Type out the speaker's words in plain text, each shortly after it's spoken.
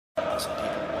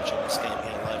watching this game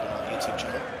here live on our YouTube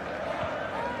channel.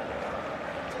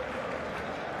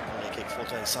 Corner kick for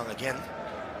Tuensang again.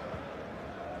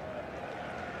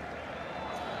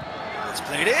 And it's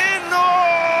played in. No!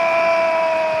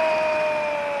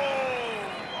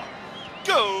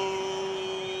 Goal!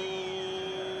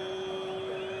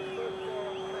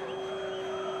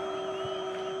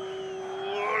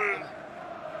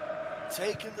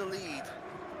 Taking the lead.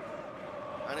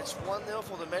 And it's 1-0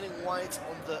 for the men in white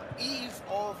on the eve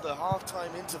of the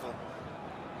half-time interval.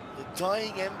 The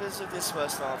dying embers of this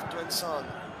first half, Tuensang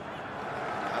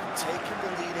have taken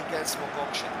the lead against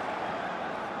Mokokchung.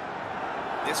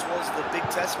 This was the big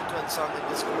test for Tuensang in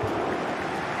this group.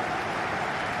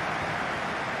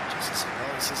 Just as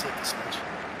analysis hit this match.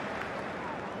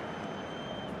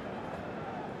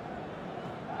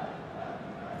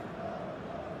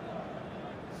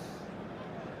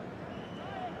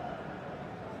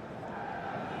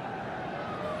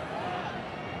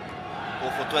 Go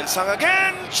for Tuensang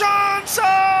again, chance! Oh!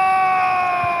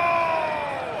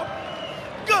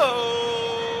 Goal!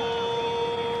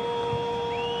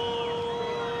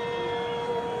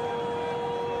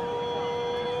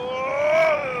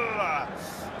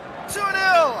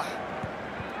 2-0!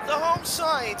 The home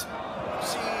side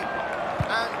see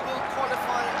and will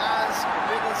qualify as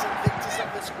winners and victors of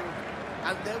this group,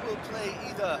 and they will play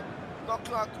either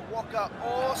Noklak, Waka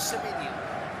or Seminyu,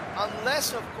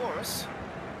 unless of course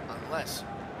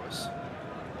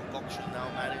Mokokchung now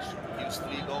managed to produce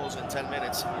 3 goals in 10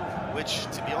 minutes, which,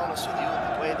 to be honest with you,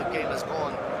 the way the game has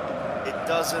gone, it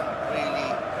doesn't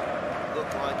really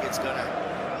look like it's gonna